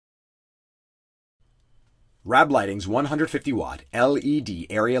RAB Lighting's 150-watt LED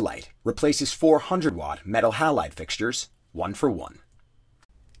area light replaces 400-watt metal halide fixtures, 1-for-1.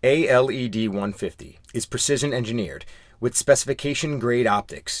 ALED150 is precision engineered with specification-grade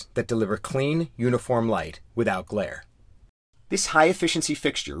optics that deliver clean, uniform light without glare. This high-efficiency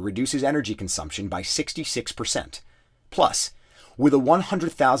fixture reduces energy consumption by 66%. Plus, with a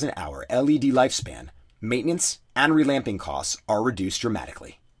 100,000-hour LED lifespan, maintenance and relamping costs are reduced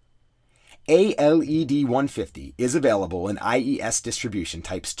dramatically. ALED150 is available in IES distribution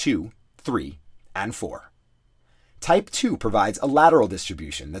types 2, 3, and 4. Type 2 provides a lateral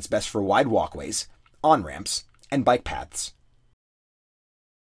distribution that's best for wide walkways, on-ramps, and bike paths.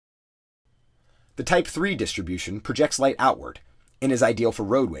 The Type 3 distribution projects light outward and is ideal for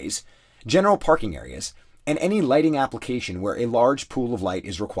roadways, general parking areas, and any lighting application where a large pool of light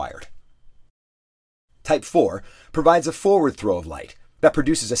is required. Type 4 provides a forward throw of light that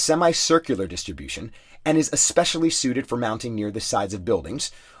produces a semicircular distribution and is especially suited for mounting near the sides of buildings,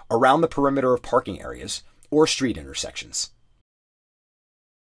 around the perimeter of parking areas, or street intersections.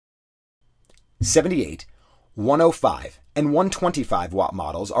 78, 105, and 125 watt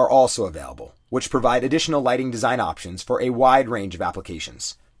models are also available, which provide additional lighting design options for a wide range of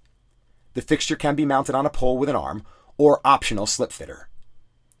applications. The fixture can be mounted on a pole with an arm or optional slip fitter.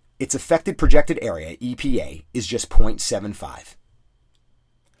 Its affected projected area, EPA, is just 0.75.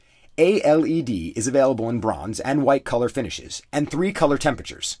 ALED is available in bronze and white color finishes and 3 color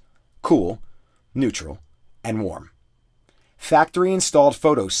temperatures: cool, neutral, and warm. Factory installed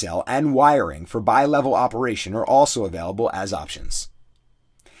photocell and wiring for bi-level operation are also available as options.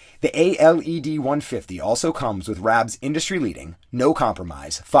 The ALED150 also comes with RAB's industry-leading,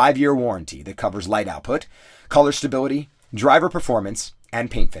 no-compromise, 5-year warranty that covers light output, color stability, driver performance,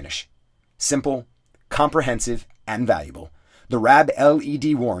 and paint finish. Simple, comprehensive, and valuable, the RAB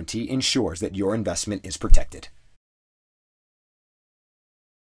LED warranty ensures that your investment is protected.